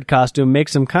this hermit costume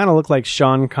makes him kind of look like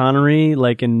Sean Connery,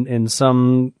 like in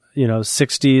some,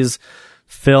 60s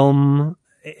film.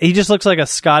 He just looks like a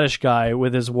Scottish guy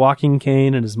with his walking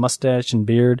cane and his mustache and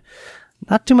beard.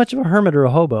 Not too much of a hermit or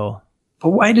a hobo. But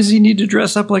why does he need to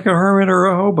dress up like a hermit or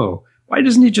a hobo? Why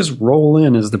doesn't he just roll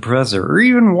in as the Professor or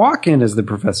even walk in as the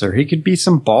Professor? He could be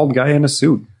some bald guy in a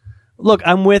suit. Look,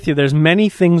 I'm with you. There's many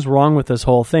things wrong with this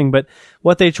whole thing, but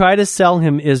what they try to sell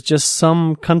him is just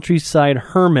some countryside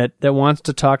hermit that wants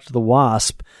to talk to the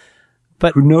Wasp.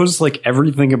 But who knows like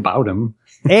everything about him?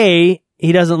 He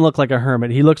doesn't look like a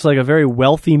hermit. He looks like a very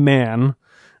wealthy man.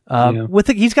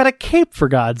 He's got a cape, for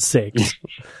God's sake.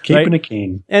 Cape right? and a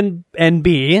cane. And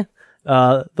B,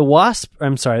 the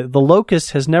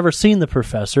Locust has never seen the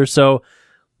Professor, so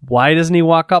why doesn't he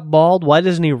walk up bald? Why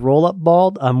doesn't he roll up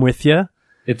bald? I'm with you.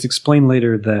 It's explained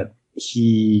later that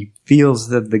he feels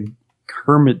that the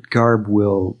hermit garb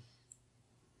will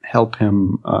help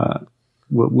him,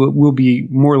 will be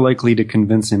more likely to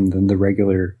convince him than the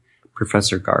regular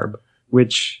Professor garb.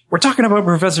 Which, we're talking about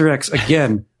Professor X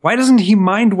again. Why doesn't he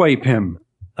mind wipe him?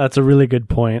 That's a really good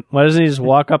point. Why doesn't he just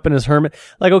walk up in his hermit?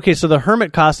 Like, okay, so the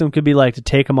hermit costume could be like to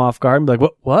take him off guard and be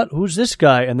like, what? Who's this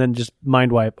guy? And then just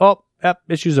mind wipe. Oh, yep,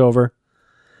 issue's over.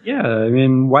 Yeah, I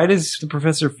mean, why does the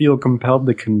Professor feel compelled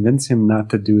to convince him not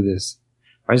to do this?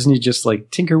 Why doesn't he just like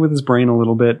tinker with his brain a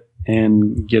little bit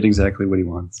and get exactly what he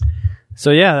wants?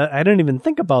 So yeah, I didn't even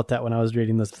think about that when I was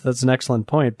reading this. That's an excellent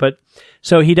point. But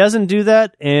so he doesn't do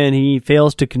that, and he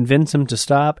fails to convince him to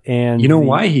stop. And you know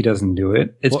why he doesn't do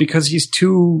it? It's because he's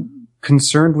too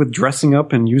concerned with dressing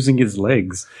up and using his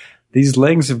legs. These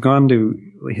legs have gone to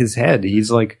his head. He's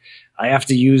like, I have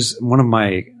to use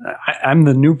I'm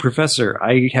the new Professor.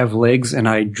 I have legs and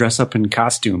I dress up in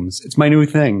costumes. It's my new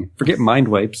thing. Forget mind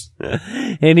wipes.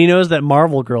 And he knows that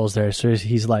Marvel Girl's there, so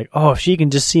he's like, oh, if she can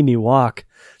just see me walk,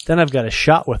 then I've got a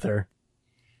shot with her.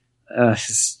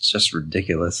 It's just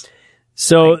ridiculous.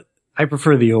 So I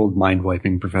prefer the old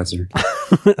mind-wiping Professor.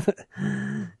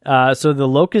 So the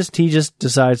Locust, he just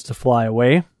decides to fly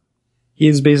away. He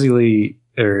is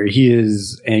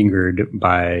angered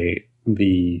by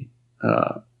the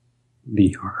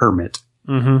hermit.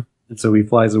 Mm-hmm. And so he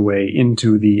flies away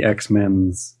into the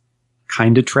X-Men's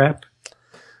kind of trap.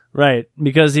 Right,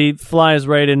 because he flies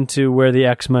right into where the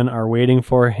X-Men are waiting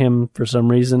for him for some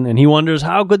reason, and he wonders,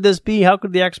 how could this be? How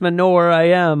could the X-Men know where I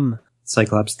am?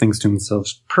 Cyclops thinks to himself,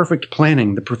 perfect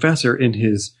planning. The Professor in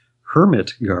his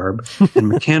hermit garb and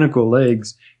mechanical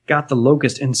legs got the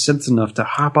Locust in sense enough to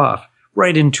hop off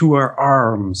right into our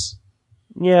arms.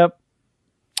 Yep.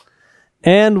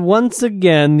 And once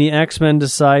again, the X-Men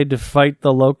decide to fight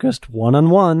the Locust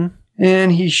one-on-one.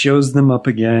 And he shows them up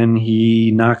again.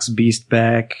 He knocks Beast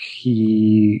back.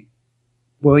 Okay.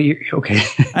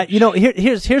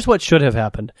 Here's what should have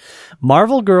happened.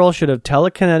 Marvel Girl should have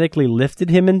telekinetically lifted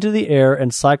him into the air,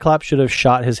 and Cyclops should have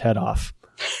shot his head off.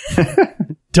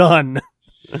 Done.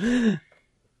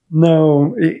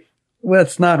 No,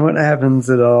 that's not what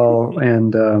happens at all.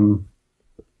 And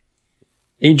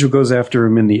Angel goes after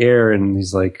him in the air, and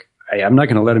he's like, I'm not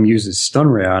going to let him use his stun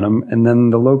ray on him. And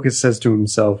then the Locust says to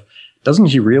himself, doesn't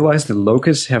he realize that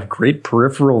locusts have great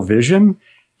peripheral vision?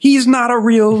 He's not a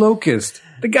real locust.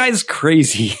 The guy's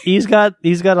crazy. He's got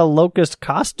a locust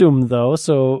costume though,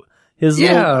 so his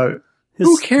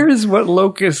who cares what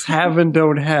locusts have and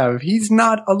don't have? He's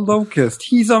not a locust.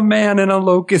 He's a man in a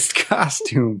locust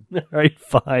costume. All right,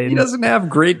 fine. He doesn't have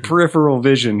great peripheral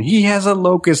vision. He has a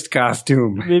locust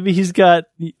costume. Maybe he's got...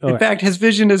 In fact, his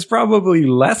vision is probably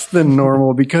less than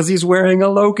normal because he's wearing a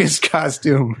locust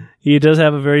costume. He does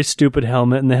have a very stupid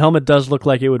helmet, and the helmet does look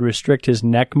like it would restrict his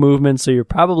neck movement, so you're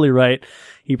probably right.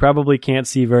 He probably can't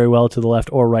see very well to the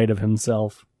left or right of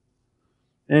himself.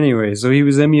 Anyway, so he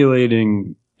was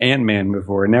emulating Ant-Man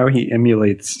before. Now he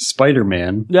emulates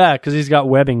Spider-Man. Yeah, because he's got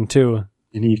webbing too.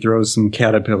 And he throws some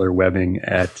caterpillar webbing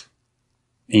at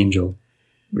Angel,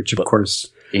 which of course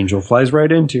Angel flies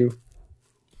right into.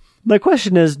 My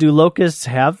question is, do locusts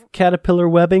have caterpillar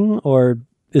webbing, or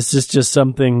is this just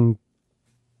something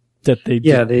that they do?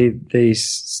 Yeah, they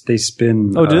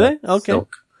spin. Oh, do they? Okay.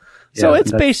 Silk. So Yeah,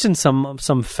 it's based in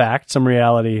some fact, some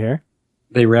reality here.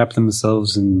 They wrap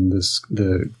themselves in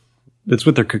that's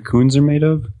what their cocoons are made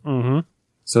of. Mm-hmm.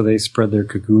 So they spread their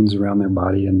cocoons around their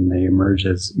body and they emerge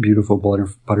as beautiful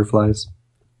butterflies.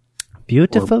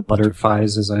 Beautiful or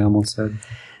butterflies, as I almost said.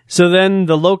 So then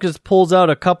the locust pulls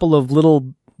out a couple of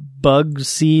little bug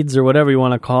seeds or whatever you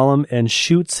want to call them and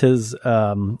shoots his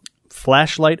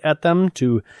flashlight at them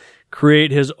to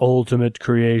create his ultimate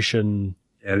creation.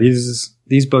 Yeah,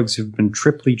 these bugs have been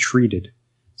triply treated,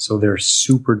 so they're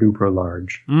super duper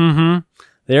large. Mm-hmm.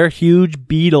 They're huge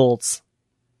beetles.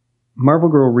 Marvel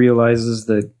Girl realizes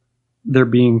that they're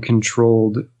being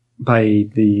controlled by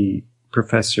the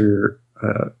professor,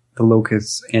 the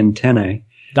locust's antennae.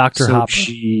 Dr. So Hopper.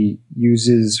 she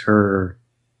uses her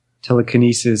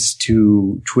telekinesis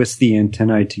to twist the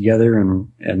antennae together,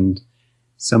 and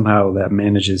somehow that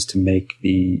manages to make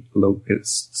the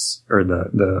locusts, or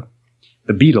the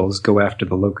beetles, go after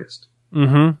the locust.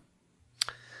 Mm-hmm.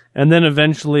 And then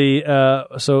eventually,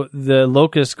 so the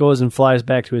locust goes and flies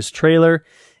back to his trailer,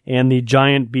 and the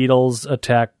giant beetles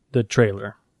attack the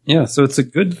trailer. Yeah, so it's a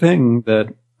good thing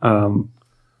that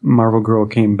Marvel Girl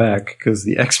came back, because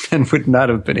the X-Men would not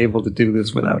have been able to do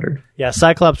this without her. Yeah,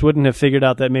 Cyclops wouldn't have figured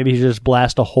out that maybe he just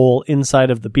blast a hole inside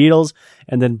of the beetles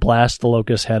and then blast the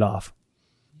locust head off.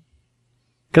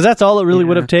 Because that's all it really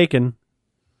would have taken.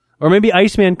 Or maybe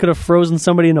Iceman could have frozen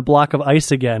somebody in a block of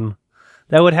ice again.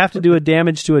 That would have to do a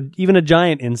damage to even a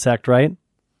giant insect, right?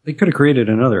 They could have created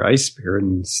another ice spear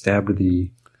and stabbed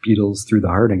the beetles through the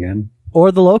heart again.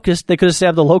 Or the locust. They could have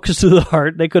stabbed the locust through the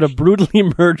heart. They could have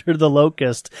brutally murdered the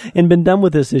locust and been done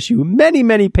with this issue many,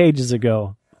 many pages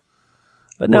ago.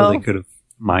 But no. Or they could have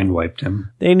mind-wiped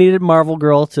him. They needed Marvel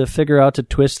Girl to figure out to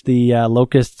twist the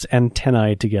locust's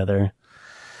antennae together.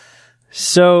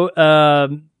 So,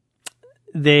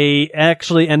 they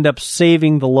actually end up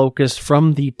saving the locust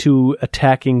from the two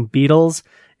attacking beetles,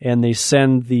 and they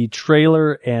send the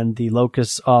trailer and the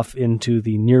locusts off into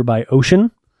the nearby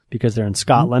ocean because they're in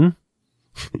Scotland,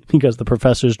 because the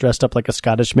professor's dressed up like a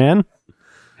Scottish man.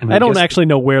 And I don't actually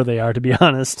know where they are, to be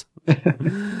honest.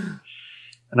 And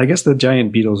I guess the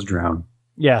giant beetles drown.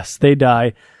 Yes, they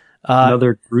die.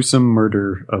 Another gruesome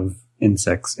murder of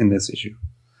insects in this issue.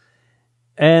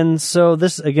 And so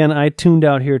this, again, I tuned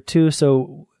out here too.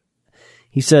 So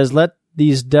he says, let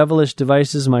these devilish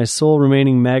devices, my sole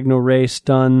remaining magno-ray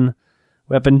stun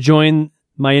weapon, join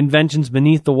my inventions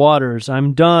beneath the waters.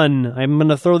 I'm done. I'm going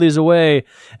to throw these away,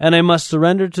 and I must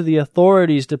surrender to the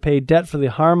authorities to pay debt for the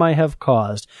harm I have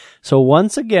caused. So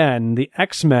once again, the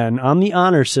X-Men on the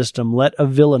honor system let a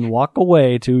villain walk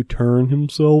away to turn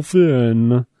himself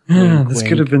in. This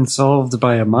could have been solved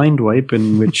by a mind wipe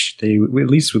in which they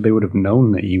would have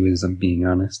known that he was being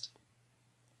honest.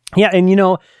 Yeah, and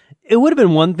it would have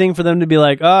been one thing for them to be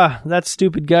like, that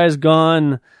stupid guy's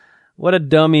gone. What a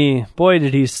dummy. Boy,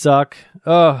 did he suck.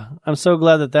 Oh, I'm so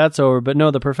glad that that's over. But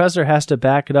no, the professor has to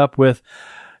back it up with,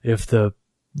 if the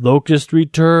locust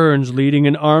returns leading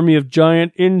an army of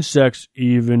giant insects,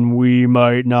 even we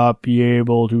might not be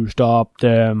able to stop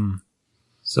them.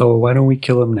 So why don't we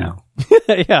kill him now?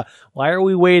 Yeah, why are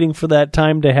we waiting for that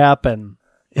time to happen?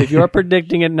 If you're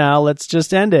predicting it now, let's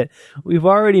just end it. We've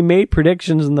already made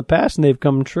predictions in the past and they've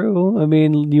come true. I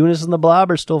mean, Eunice and the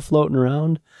Blob are still floating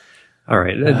around. All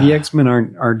right, the X-Men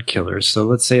aren't killers, so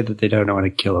let's say that they don't know how to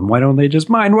kill him. Why don't they just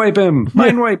mind wipe him?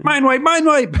 Mind wipe, mind wipe, mind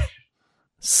wipe!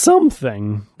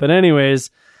 Something. But anyways,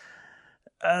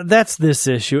 that's this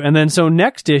issue. And then so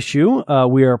next issue,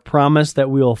 we are promised that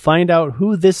we will find out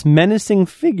who this menacing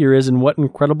figure is and what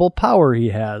incredible power he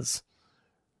has.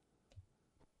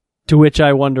 To which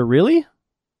I wonder, really?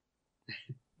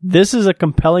 This is a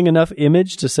compelling enough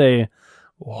image to say,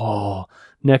 whoa,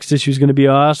 next issue is going to be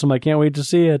awesome. I can't wait to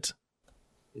see it.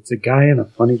 It's a guy in a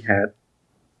funny hat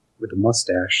with a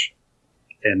mustache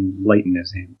and light in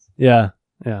his hands. Yeah.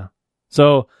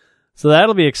 So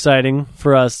that'll be exciting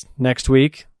for us next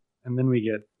week. And then we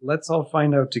get, let's all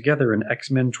find out together in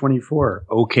X-Men 24.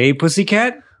 Okay,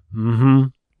 Pussycat? Mm-hmm.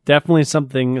 Definitely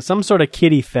some sort of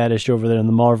kitty fetish over there in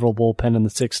the Marvel bullpen in the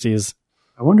 60s.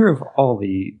 I wonder if all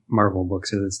the Marvel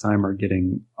books at this time are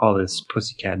getting all this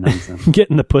Pussycat nonsense.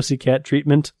 Getting the Pussycat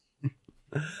treatment.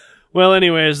 Well,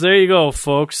 anyways, there you go,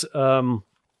 folks. What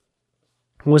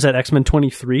was that, X-Men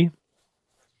 23?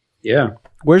 Yeah.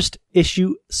 Worst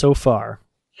issue so far.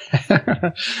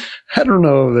 I don't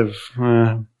know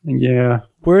yeah.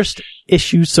 Worst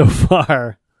issue so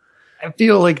far. I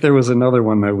feel like there was another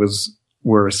one that was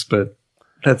worse, but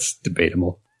that's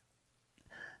debatable.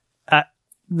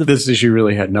 This issue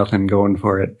really had nothing going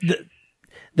for it.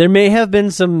 There may have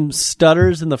been some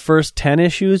stutters in the first 10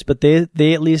 issues, but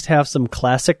they at least have some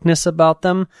classicness about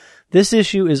them. This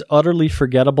issue is utterly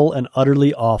forgettable and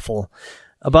utterly awful.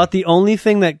 About the only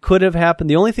thing that could have happened,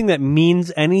 the only thing that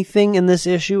means anything in this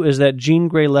issue is that Jean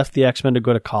Grey left the X-Men to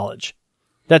go to college.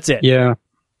 That's it. Yeah.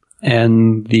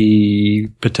 And the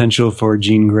potential for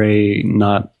Jean Grey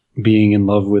not being in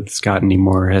love with Scott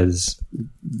anymore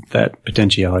that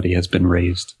potentiality has been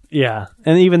raised. Yeah.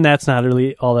 And even that's not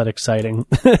really all that exciting,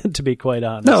 to be quite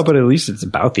honest. No, but at least it's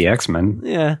about the X-Men.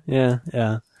 Yeah.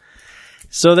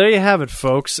 So there you have it,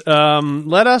 folks.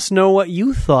 Let us know what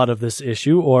you thought of this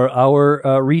issue or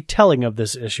our retelling of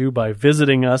this issue by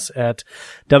visiting us at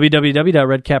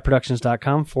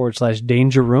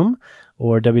www.redcapproductions.com/Danger Room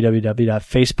or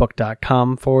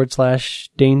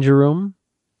www.facebook.com/Danger Room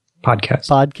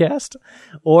podcast,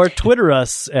 or Twitter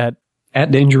us at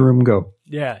Danger Room Go.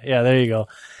 Yeah, there you go.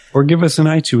 Or give us an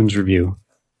iTunes review.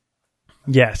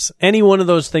 Yes, any one of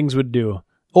those things would do.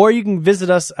 Or you can visit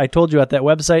us, I told you, at that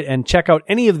website and check out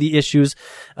any of the issues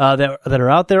that are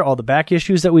out there, all the back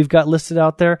issues that we've got listed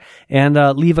out there, and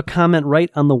leave a comment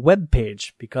right on the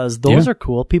webpage, because those are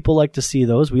cool. People like to see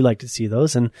those. We like to see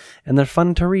those, and they're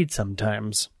fun to read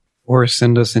sometimes. Or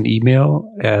send us an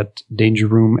email at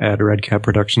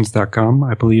dangerroom@redcapproductions.com,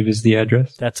 I believe is the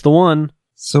address. That's the one.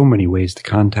 So many ways to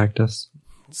contact us.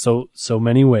 So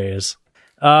many ways.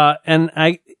 And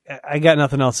I got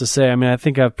nothing else to say. I mean, I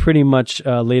think I've pretty much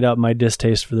laid out my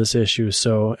distaste for this issue.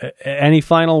 So any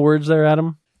final words there,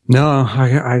 Adam? No,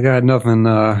 I got nothing.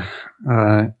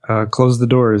 Close the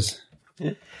doors.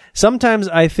 Sometimes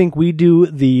I think we do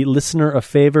the listener a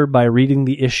favor by reading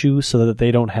the issue so that they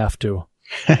don't have to.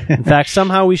 In fact,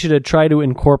 somehow we should try to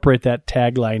incorporate that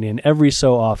tagline in every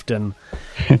so often.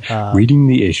 Reading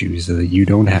the issue so that you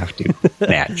don't have to.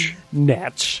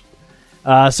 Natch.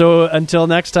 So until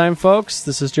next time, folks,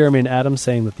 this is Jeremy and Adam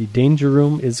saying that the Danger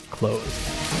Room is closed.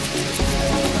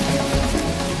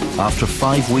 After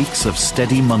 5 weeks of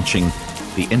steady munching,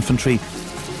 the infantry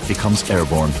becomes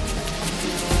airborne.